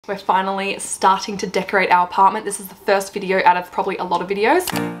We're finally starting to decorate our apartment. This is the first video out of probably a lot of videos.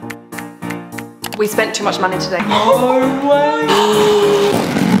 We spent too much money today. No way!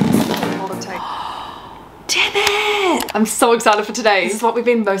 Damn it! I'm so excited for today. This is what we've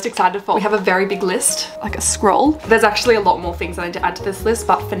been most excited for. We have a very big list, like a scroll. There's actually a lot more things I need to add to this list,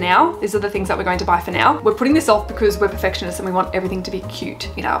 but for now, these are the things that we're going to buy for now. We're putting this off because we're perfectionists and we want everything to be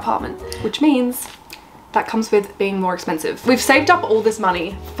cute in our apartment, which means that comes with being more expensive. We've saved up all this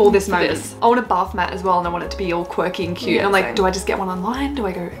money for this moment. I want a bath mat as well and I want it to be all quirky and cute. Yeah, and I'm like, do I just get one online? Do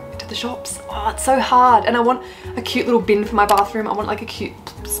I go to the shops? Oh, it's so hard. And I want a cute little bin for my bathroom. I want like a cute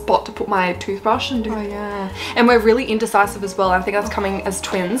spot to put my toothbrush and do. Oh yeah. And we're really indecisive as well. I think that's coming as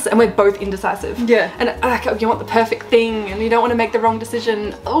twins and we're both indecisive. Yeah. And like, you want the perfect thing and you don't want to make the wrong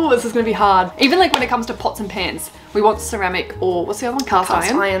decision. Oh, this is gonna be hard. Even like when it comes to pots and pans, we want ceramic or what's the other one? Cast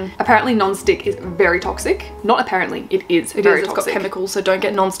iron. Apparently non-stick is very toxic. Not apparently, it is very toxic. It's got chemicals, so don't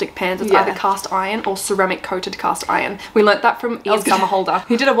get non-stick pans. It's either cast iron or ceramic coated cast iron. We learnt that from Ian Summerholder.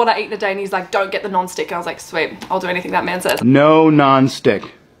 He did a what I eat in a day and he's like, don't get the non-stick. And I was like, sweet, I'll do anything that man says. No non-stick.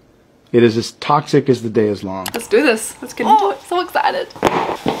 It is as toxic as the day is long. Let's do this. Let's get into it. So excited.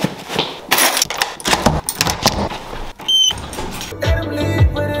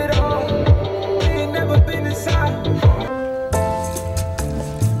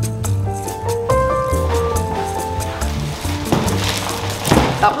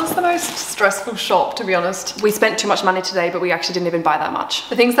 That was the most stressful shop, to be honest. We spent too much money today, but we actually didn't even buy that much.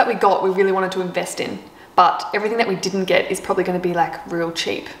 The things that we got, we really wanted to invest in, but everything that we didn't get is probably gonna be like real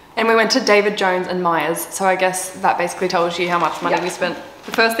cheap. And we went to David Jones and Myers, so I guess that basically tells you how much money we spent.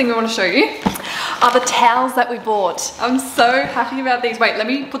 The first thing we want to show you are the towels that we bought. I'm so happy about these. Wait, let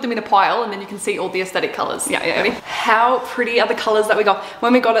me put them in a pile and then you can see all the aesthetic colors. Yeah. Ready? How pretty are the colors that we got?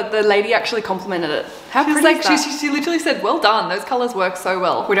 When we got it, the lady actually complimented it. How pretty is that? She literally said, well done, those colors work so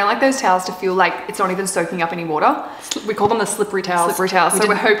well. We don't like those towels to feel like it's not even soaking up any water. We call them the slippery towels. Slippery towels. So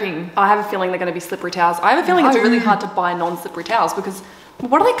we're hoping, I have a feeling they're gonna be slippery towels. I have a feeling it's really hard to buy non-slippery towels because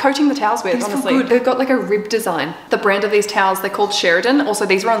what are they coating the towels with, honestly? They've got like a rib design. The brand of these towels, they're called Sheridan. Also,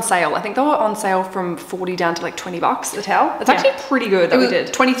 these were on sale. I think they were on sale from 40 down to like 20 bucks a towel. It's actually pretty good that we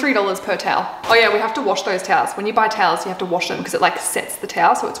did. $23 per towel. Oh yeah, we have to wash those towels. When you buy towels, you have to wash them because it like sets the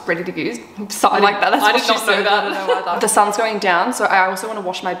towel so it's ready to use. Something like that. That's I did not know that. I don't know either. The sun's going down, so I also want to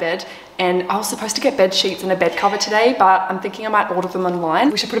wash my bed. And I was supposed to get bed sheets and a bed cover today, but I'm thinking I might order them online.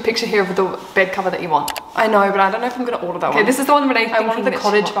 We should put a picture here of the bed cover that you want. I know, but I don't know if I'm gonna order that one. Okay, this is the one Renee I wanted the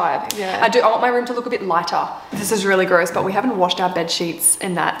cottage vibe. Yeah. I want my room to look a bit lighter. This is really gross, but we haven't washed our bed sheets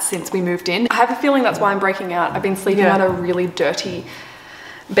and that since we moved in. I have a feeling that's why I'm breaking out. I've been sleeping on a really dirty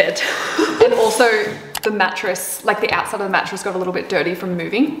bed. And also the mattress, like the outside of the mattress got a little bit dirty from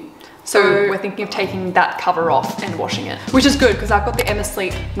moving. So we're thinking of taking that cover off and washing it, which is good because I've got the Emma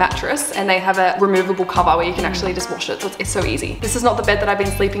Sleep mattress and they have a removable cover where you can actually just wash it. So it's so easy. This is not the bed that I've been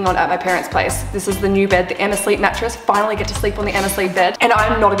sleeping on at my parents' place. This is the new bed, the Emma Sleep mattress. Finally get to sleep on the Emma Sleep bed. And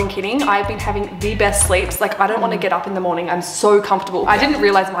I'm not even kidding. I've been having the best sleeps. Like I don't want to get up in the morning. I'm so comfortable. I didn't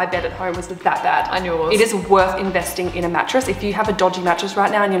realize my bed at home was that bad. I knew it was. It is worth investing in a mattress. If you have a dodgy mattress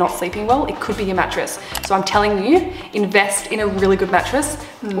right now and you're not sleeping well, it could be your mattress. So I'm telling you, invest in a really good mattress.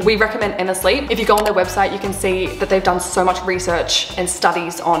 We recommend Emma Sleep. If you go on their website, you can see that they've done so much research and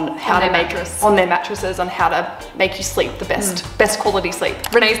studies on how to make on their mattresses on how to make you sleep the best quality sleep.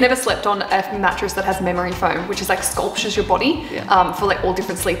 Renee's never slept on a mattress that has memory foam, which is like sculptures your body for like all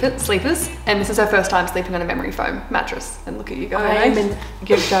different sleepers. And this is her first time sleeping on a memory foam mattress. And look at you go. You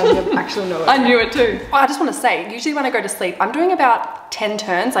actually know it. I knew it too. Well, I just want to say, usually when I go to sleep, I'm doing about 10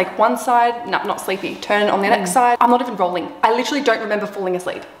 turns, like one side, no, not sleepy, turn on the next side. I'm not even rolling. I literally don't remember falling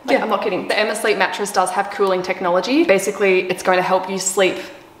asleep. Like, I'm not kidding. The Emma Sleep mattress does have cooling technology. Basically, it's going to help you sleep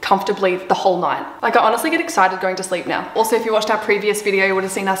comfortably the whole night. Like I honestly get excited going to sleep now. Also, if you watched our previous video, you would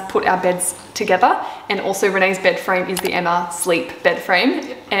have seen us put our beds together. And also Renee's bed frame is the Emma Sleep bed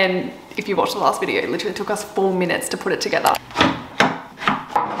frame. And if you watched the last video, it literally took us 4 minutes to put it together.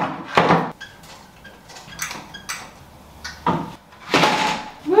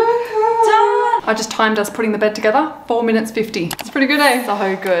 I just timed us putting the bed together, 4 minutes 50. It's pretty good, eh?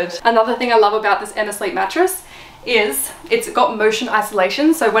 So good. Another thing I love about this Emma Sleep mattress is it's got motion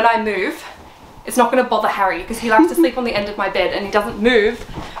isolation. So when I move, it's not gonna bother Harry because he likes to sleep on the end of my bed and he doesn't move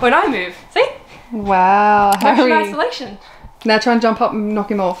when I move. See? Wow, Harry. Motion isolation. Now try and jump up and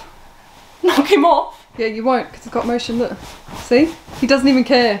knock him off. Knock him off? Yeah, you won't because it's got motion, look. See? He doesn't even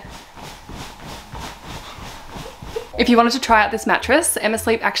care. If you wanted to try out this mattress, Emma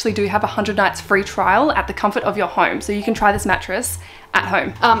Sleep actually do have a 100 nights free trial at the comfort of your home. So you can try this mattress at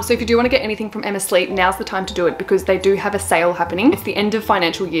home. So if you do want to get anything from Emma Sleep, now's the time to do it because they do have a sale happening. It's the end of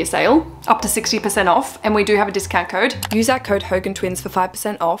financial year sale, up to 60% off, and we do have a discount code. Use our code HOGANTWINS for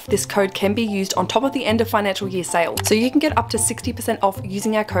 5% off. This code can be used on top of the end of financial year sale. So you can get up to 60% off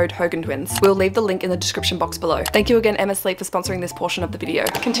using our code HOGANTWINS. We'll leave the link in the description box below. Thank you again, Emma Sleep, for sponsoring this portion of the video.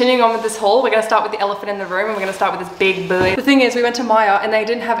 Continuing on with this haul, we're gonna start with the elephant in the room and we're gonna start with this big boy. The thing is, we went to Maya and they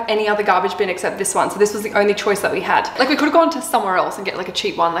didn't have any other garbage bin except this one. So this was the only choice that we had. Like we could have gone to somewhere else and get like a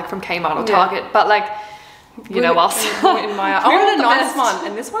cheap one, like from Kmart or Target, but like, you know us. In Maya. I wanted a nice one,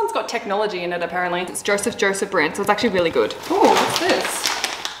 and this one's got technology in it apparently. It's Joseph brand, so it's actually really good. Oh, what's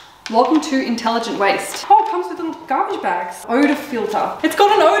this? Welcome to Intelligent Waste. Oh, it comes with little garbage bags. Odor filter. It's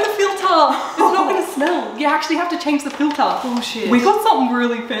got an odor filter. It's not gonna smell. You actually have to change the filter. Oh shit. We got something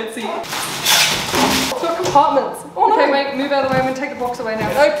really fancy. It's got compartments. Oh no. Okay, wait, move out of the way. I'm gonna take the box away now.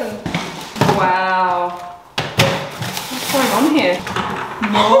 It's open. Wow. What's going on here?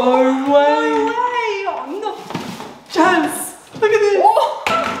 No way. No way. Oh no. Jazz, look at this.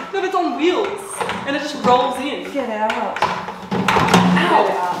 Oh. No, it's on wheels and it just rolls in. Get out. Ow.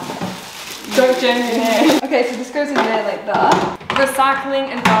 Get out. Don't jam your hair. Okay, so this goes in there like that. Recycling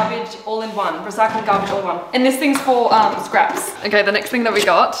and garbage all in one. Recycling, garbage all in one. And this thing's for scraps. Okay, the next thing that we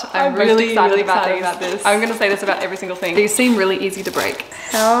got, I'm really excited about this. I'm gonna say this about every single thing. These seem really easy to break.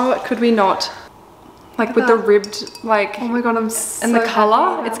 How could we not? Like with the ribbed, like, oh my god, I'm so and the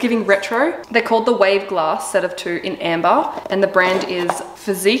color, it's giving retro. They're called the Wave Glass set of 2 in amber, and the brand is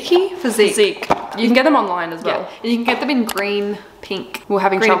Physique. You can get them online as well. Yeah. And you can get them in green, pink. We were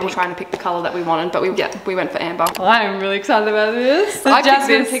having trouble trying to pick the color that we wanted, but we went for amber. I'm really excited about this. I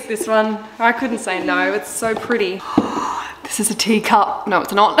just picked this one. I couldn't say no. It's so pretty. This is a teacup. No,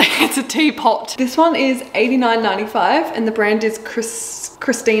 it's not. It's a teapot. This one is $89.95 and the brand is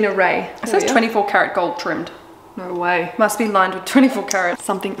Christina Ray. It says 24 karat gold trimmed. No way. Must be lined with 24 karat.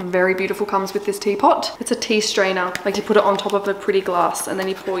 Something very beautiful comes with this teapot. It's a tea strainer. Like you put it on top of a pretty glass and then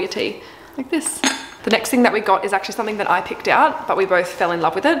you pour your tea. Like this. The next thing that we got is actually something that I picked out, but we both fell in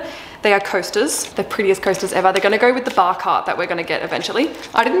love with it. They are coasters, the prettiest coasters ever. They're gonna go with the bar cart that we're gonna get eventually.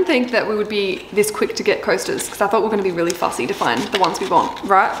 I didn't think that we would be this quick to get coasters because I thought we were gonna be really fussy to find the ones we want,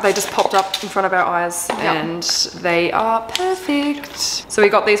 right? They just popped up in front of our eyes and they are perfect. So we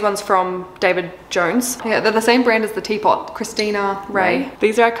got these ones from David Jones. Yeah, they're the same brand as the teapot, Christina Ray.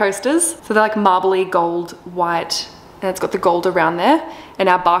 These are our coasters. So they're like marbly gold, white, and it's got the gold around there. And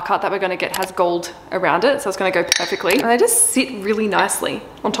our bar cart that we're gonna get has gold around it, so it's gonna go perfectly. And they just sit really nicely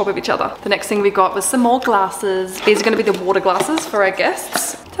on top of each other. The next thing we got was some more glasses. These are gonna be the water glasses for our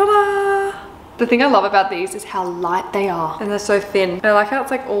guests. Ta-da! The thing I love about these is how light they are. And they're so thin. And I like how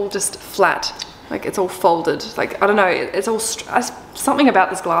it's like all just flat. Like it's all folded. Like, I don't know, it's all, something about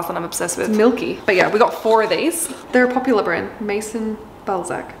this glass that I'm obsessed with. It's milky. But yeah, we got 4 of these. They're a popular brand, Mason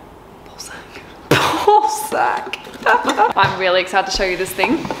Balzac. Balzac. I'm really excited to show you this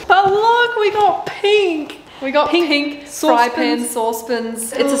thing. But look, we got pink. We got pink fry pans,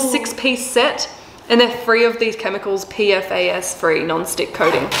 saucepans. It's a 6-piece set and they're free of these chemicals, PFAS free, non-stick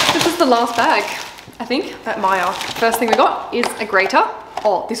coating. This is the last bag, I think, at Maya. First thing we got is a grater.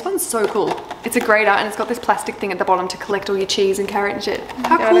 Oh, this one's so cool. It's a grater and it's got this plastic thing at the bottom to collect all your cheese and carrot and shit.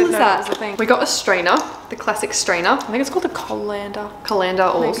 How cool is that? We got a strainer, the classic strainer. I think it's called a colander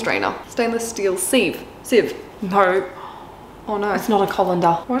or strainer. Stainless steel sieve. No. Oh no. It's not a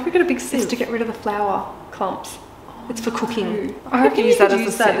colander. Why have we got a big sieve? It's to get rid of the flour clumps. It's for cooking. I hope you use that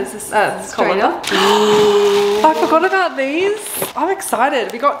as a colander. I forgot about these. I'm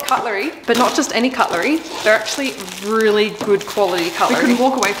excited. We got cutlery, but not just any cutlery. They're actually really good quality cutlery. We couldn't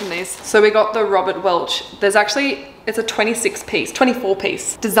walk away from these. So we got the Robert Welch. There's actually, it's a 24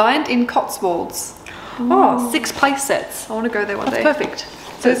 piece. Designed in Cotswolds. Oh, 6 place sets. I want to go there one day. That's perfect.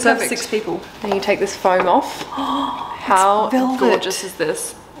 So it serves 6 people. And you take this foam off. How gorgeous is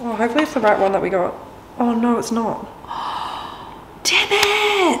this? Oh, hopefully it's the right one that we got. Oh no, it's not. Damn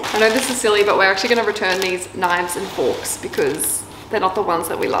it! I know this is silly, but we're actually going to return these knives and forks because they're not the ones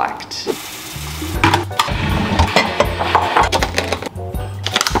that we liked.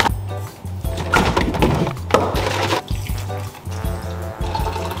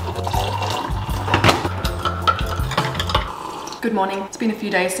 Good morning. It's been a few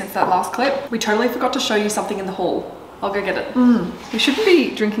days since that last clip. We totally forgot to show you something in the haul. I'll go get it. We shouldn't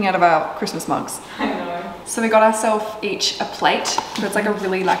be drinking out of our Christmas mugs. I know. So we got ourselves each a plate. So it's like a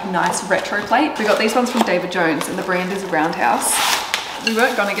really nice retro plate. We got these ones from David Jones and the brand is Roundhouse. We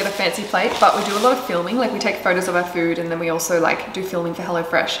weren't gonna get a fancy plate, but we do a lot of filming. Like we take photos of our food and then we also do filming for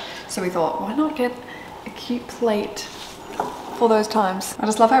HelloFresh. So we thought, why not get a cute plate? for those times. I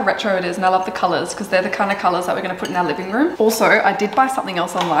just love how retro it is, and I love the colors because they're the kind of colors that we're going to put in our living room. Also, I did buy something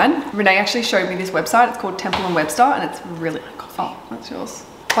else online. Renee actually showed me this website. It's called Temple & Webster, and it's really, oh, that's yours.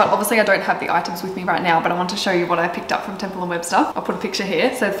 But obviously I don't have the items with me right now, but I want to show you what I picked up from Temple & Webster. I'll put a picture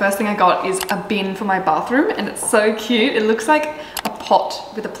here. So the first thing I got is a bin for my bathroom, and it's so cute. It looks like a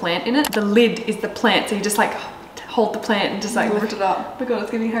pot with a plant in it. The lid is the plant, so you just like hold the plant and just like lift it up. Oh my god,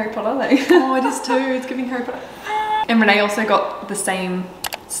 it's giving Harry Potter like. Oh, it is too. It's giving Harry Potter. And Renee also got the same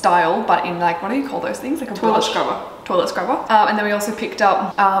style, but in like, what do you call those things? Like a toilet scrubber. Toilet scrubber. And then we also picked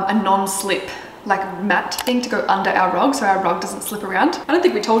up a non-slip like mat thing to go under our rug so our rug doesn't slip around. I don't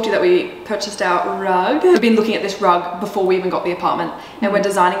think we told you that we purchased our rug. We've been looking at this rug before we even got the apartment, and we're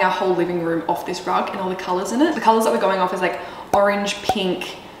designing our whole living room off this rug and all the colors in it. The colors that we're going off is like orange,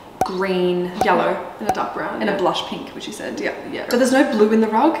 pink, green, yellow, and a dark brown, and a blush pink, which you said. Yeah. So there's no blue in the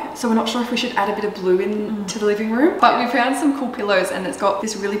rug, so we're not sure if we should add a bit of blue in to the living room. But we found some cool pillows, and it's got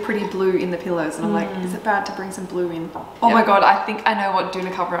this really pretty blue in the pillows, and I'm like, is it bad to bring some blue in? Oh my god, I think I know what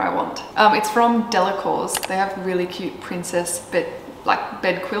Doona cover I want. It's from Delacour's. They have really cute princess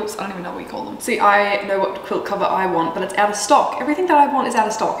bed quilts. I don't even know what you call them. See, I know what quilt cover I want, but it's out of stock. Everything that I want is out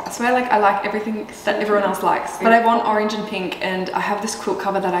of stock. I swear, like, I like everything that everyone else likes. But I want orange and pink, and I have this quilt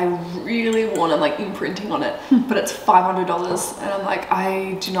cover that I really want. I'm like imprinting on it, but it's $500, and I'm like,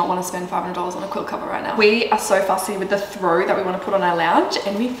 I do not want to spend $500 on a quilt cover right now. We are so fussy with the throw that we want to put on our lounge,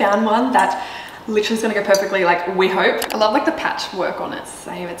 and we found one that literally is gonna go perfectly, like we hope. I love like the patchwork on it.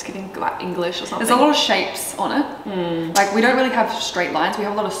 Same, it's giving like English or something. There's a lot of shapes on it. Like we don't really have straight lines. We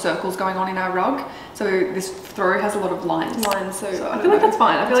have a lot of circles going on in our rug. So this throw has a lot of lines. So I feel like that's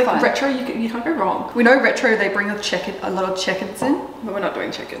fine. I feel like retro, you can't go wrong. We know retro, they bring a lot of checkers in, but we're not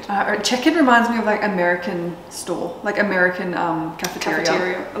doing checkered. Checkered reminds me of like American store, like American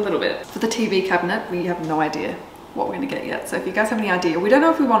cafeteria a little bit. For the TV cabinet, we have no idea what we're gonna get yet. So if you guys have any idea, we don't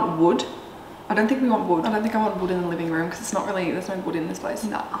know if we want wood. I don't think we want wood. I don't think I want wood in the living room because it's not really, there's no wood in this place.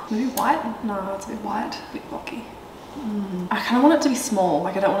 Nah. Maybe white? No, it's a bit white, a bit blocky. I kind of want it to be small,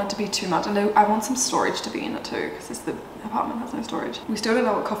 like I don't want it to be too much. I want some storage to be in it too because the apartment has no storage. We still don't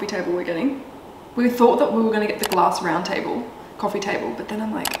know what coffee table we're getting. We thought that we were going to get the glass round table, coffee table, but then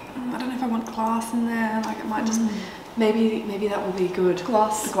I'm like, I don't know if I want glass in there. Like it might just, maybe that will be good. The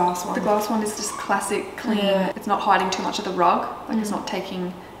glass one. The glass one is just classic, clean. It's not hiding too much of the rug. Like it's not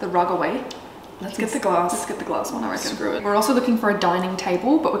taking the rug away. Let's get the glass. Let's get the glass one, I reckon. Screw it. We're also looking for a dining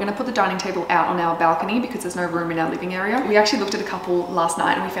table, but we're going to put the dining table out on our balcony because there's no room in our living area. We actually looked at a couple last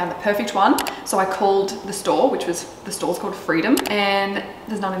night and we found the perfect one. So I called the store, the store's called Freedom, and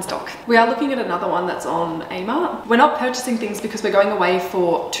there's none in stock. We are looking at another one that's on Amart. We're not purchasing things because we're going away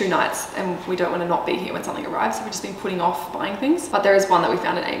for 2 nights and we don't want to not be here when something arrives. So we've just been putting off buying things. But there is one that we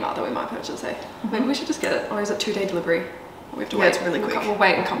found at Amart that we might purchase, eh? Maybe we should just get it. Or is it 2-day delivery? We have to wait. It's really quick. We'll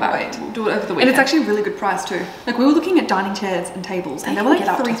wait and come back. We'll do it over the weekend. And it's actually a really good price too. Like we were looking at dining chairs and tables and they were like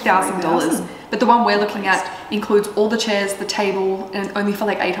 $3,000. But the one we're looking at includes all the chairs, the table, and only for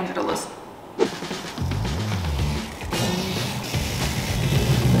like $800.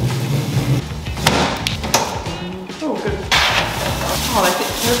 Oh, good. Oh, they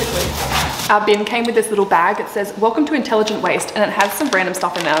fit perfectly. Our bin came with this little bag. It says, welcome to intelligent waste, and it has some random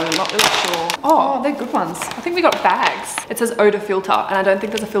stuff in there and I'm not really sure. Oh, they're good ones. I think we got bags. It says odor filter, and I don't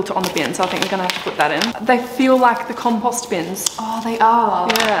think there's a filter on the bin, so I think we're gonna have to put that in. They feel like the compost bins. Oh, they are.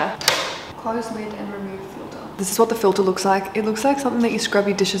 Yeah. Close lid and remove filter. This is what the filter looks like. It looks like something that you scrub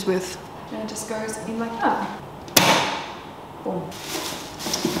your dishes with. And it just goes in like that. Boom.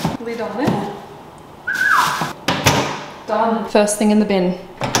 Lid on there. Done. First thing in the bin.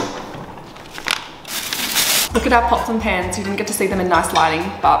 Look at our pots and pans. You didn't get to see them in nice lighting,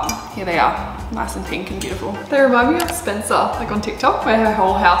 but here they are, nice and pink and beautiful. They remind me of Spencer, like on TikTok, where her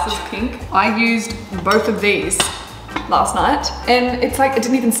whole house is pink. I used both of these last night, and it's like, it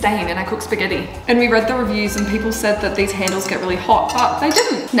didn't even stain, and I cooked spaghetti. And we read the reviews, and people said that these handles get really hot, but they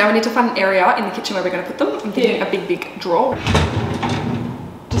didn't. Now we need to find an area in the kitchen where we're gonna put them. I'm thinking a big drawer.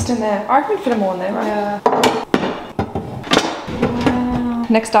 Just in there. I reckon we fit them all in there, right? Yeah.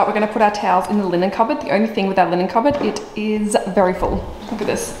 Next up, we're going to put our towels in the linen cupboard. The only thing with our linen cupboard, it is very full. Look at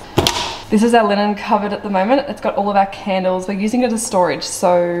this. This is our linen cupboard at the moment. It's got all of our candles. We're using it as storage,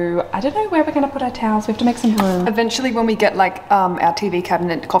 so I don't know where we're going to put our towels. We have to make some room. Eventually, when we get like our TV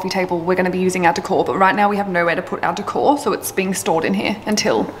cabinet, coffee table, we're going to be using our decor, but right now we have nowhere to put our decor, so it's being stored in here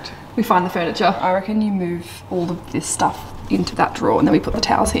until we find the furniture. I reckon you move all of this stuff into that drawer and then we put the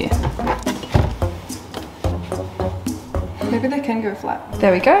towels here. Maybe they can go flat.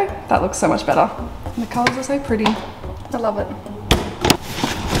 There we go. That looks so much better. And the colors are so pretty. I love it.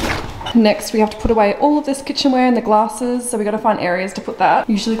 Next, we have to put away all of this kitchenware and the glasses. So we got to find areas to put that.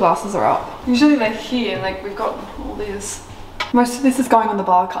 Usually glasses are up. Usually they're here, like we've got all this. Most of this is going on the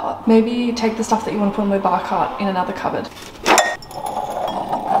bar cart. Maybe take the stuff that you want to put on the bar cart in another cupboard.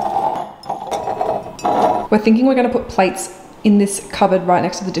 We're thinking we're going to put plates in this cupboard right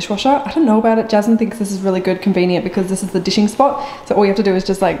next to the dishwasher. I don't know about it. Jasmine thinks this is really good, convenient, because this is the dishing spot. So all you have to do is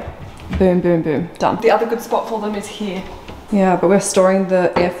just like boom, boom, boom, done. The other good spot for them is here. Yeah, but we're storing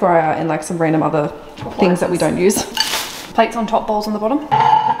the air fryer and like some random other things that we don't use. Plates on top, bowls on the bottom.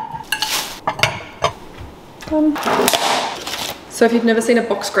 So if you've never seen a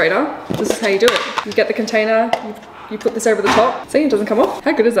box grater, this is how you do it. You get the container, you put this over the top. See, it doesn't come off.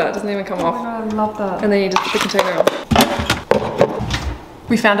 How good is that? It doesn't even come off. Oh my God, I love that. And then you just put the container on.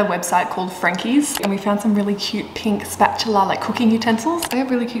 We found a website called Frankie's and we found some really cute pink spatula, like cooking utensils. They have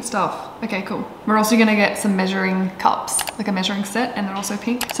really cute stuff. Okay, cool. We're also gonna get some measuring cups, like a measuring set, and they're also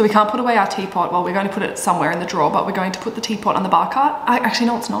pink. So we can't put away our teapot. Well, we're going to put it somewhere in the drawer, but we're going to put the teapot on the bar cart. Actually,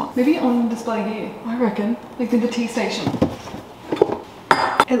 no, it's not. Maybe on display here, I reckon. Like in the tea station.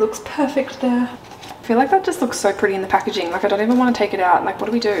 It looks perfect there. I feel like that just looks so pretty in the packaging. Like I don't even want to take it out. Like what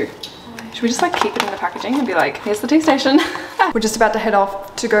do we do? Should we just like keep it in the packaging and be like, here's the tea station. We're just about to head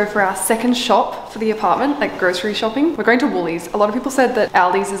off to go for our second shop for the apartment, like grocery shopping. We're going to Woolies. A lot of people said that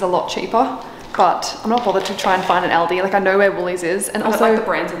Aldi's is a lot cheaper, but I'm not bothered to try and find an Aldi. Like I know where Woolies is, and also I don't like the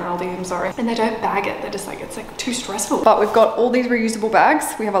brands in Aldi, I'm sorry. And they don't bag it. They're just like, it's like too stressful. But we've got all these reusable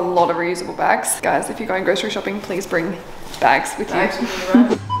bags. We have a lot of reusable bags. Guys, if you're going grocery shopping, please bring bags with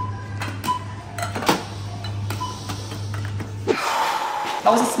you. That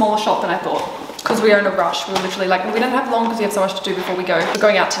was a smaller shop than I thought. Because we are in a rush. We were literally like, we don't have long because we have so much to do before we go. We're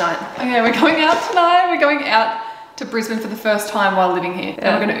going out tonight. Okay, we're going out tonight. We're going out to Brisbane for the first time while living here. Yeah.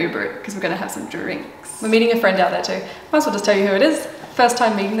 And we're going to Uber it because we're going to have some drinks. We're meeting a friend out there too. Might as well just tell you who it is. First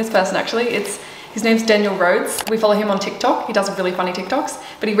time meeting this person actually. His name's Daniel Rhodes. We follow him on TikTok. He does really funny TikToks,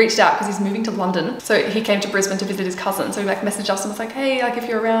 but he reached out because he's moving to London. So he came to Brisbane to visit his cousin. So he like messaged us and was like, hey, like if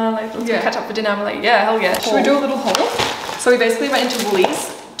you're around, like let's go catch up for dinner. I'm like, yeah, hell yeah. Should we do a little haul? So we basically went into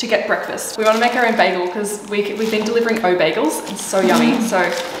Woolies to get breakfast. We want to make our own bagel because we've been delivering O bagels. It's so yummy. So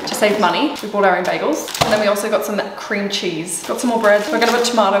to save money, we bought our own bagels. And then we also got some cream cheese. Got some more bread. We're gonna put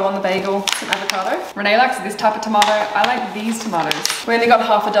tomato on the bagel, some avocado. Renee likes this type of tomato. I like these tomatoes. We only got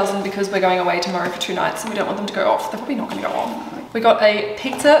half a dozen because we're going away tomorrow for 2 nights and we don't want them to go off. They're probably not gonna go on. We got a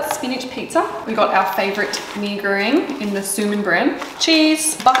pizza, spinach pizza. We got our favorite meagering in the Suman brand.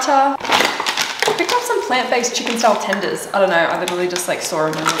 Cheese, butter. Picked up some plant-based chicken style tenders. I don't know, I literally just like saw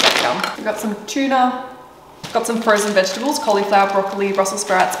them and was like, yum. We got some tuna, got some frozen vegetables, cauliflower, broccoli, Brussels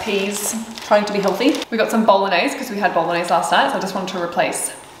sprouts, peas, trying to be healthy. We got some bolognese because we had bolognese last night, so I just wanted to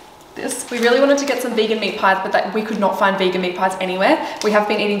replace this. We really wanted to get some vegan meat pies, but we could not find vegan meat pies anywhere. We have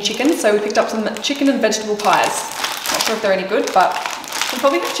been eating chicken, so we picked up some chicken and vegetable pies. Not sure if they're any good, but we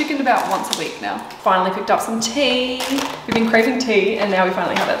probably have chicken about once a week now. Finally picked up some tea. We've been craving tea and now we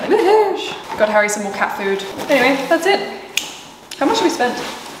finally have it. Like, got Harry some more cat food. Anyway, that's it. How much have we spent?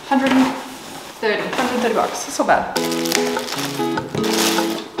 130 bucks. That's not bad.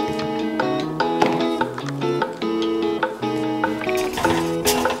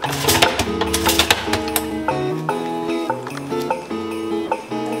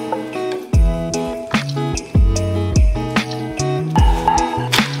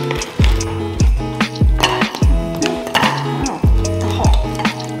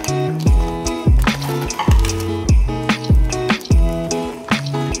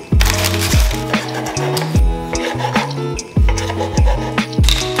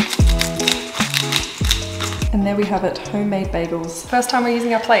 And there we have it, homemade bagels. First time we're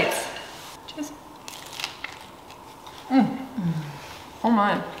using our plates. Cheers. Oh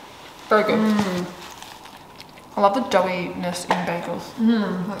my. Very good. I love the doughiness in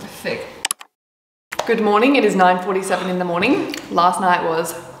bagels. Like thick. Good morning, it is 9:47 in the morning. Last night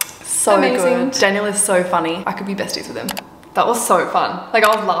was so amazing. Good. Daniel is so funny. I could be besties with him. That was so fun. Like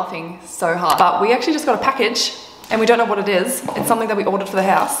I was laughing so hard. But we actually just got a package and we don't know what it is. It's something that we ordered for the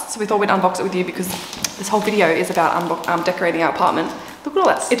house. So we thought we'd unbox it with you because this whole video is about decorating our apartment. Look at all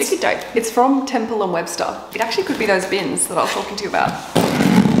that sticky tape. It's from Temple and Webster. It actually could be those bins that I was talking to you about.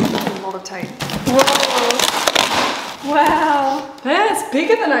 A lot of tape. Whoa. Wow. Yeah, it's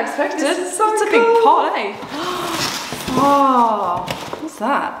bigger than I expected. It's a big pot, eh? Oh, what's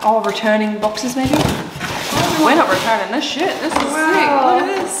that? Oh, returning boxes maybe? We're not returning this shit. This is sick. Look at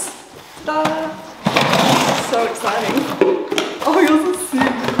this. Ta-da. So exciting. Oh, yours is sick.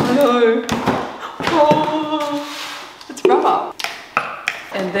 I know. Oh, it's rubber.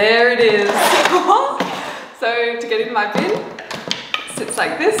 And there it is. So to get in my bin, sit It's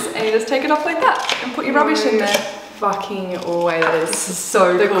like this, and you just take it off like that and put your rubbish in there. Fucking way, that is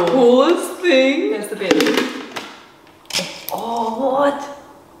So the cool. coolest thing. There's the bin. Oh, what?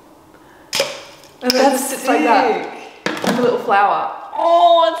 And then it just sits like that. Like a little flower.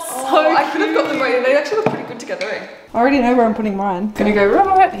 Oh, it's so I could have got them right. They actually look pretty good together, eh? I already know where I'm putting mine. Gonna go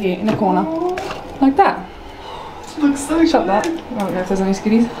right here in the corner. Like that. Looks so Shut that. I don't know if there's any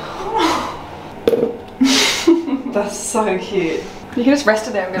skitties. That's so cute. You can just rest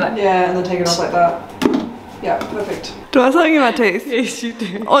it there and be like, Yeah, and then take it off like that. Yeah, perfect. do I have something in my teeth? Yes, you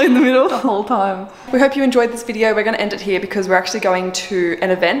do. Oh, in the middle? The whole time. We hope you enjoyed this video. We're going to end it here because we're actually going to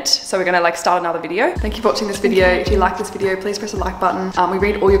an event. So we're going to like start another video. Thank you for watching this video. If you like this video, please press the like button. We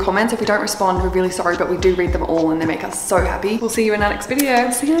read all your comments. If we don't respond, we're really sorry, but we do read them all and they make us so happy. We'll see you in our next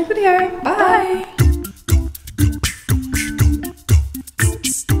video. See you in the next video. Bye.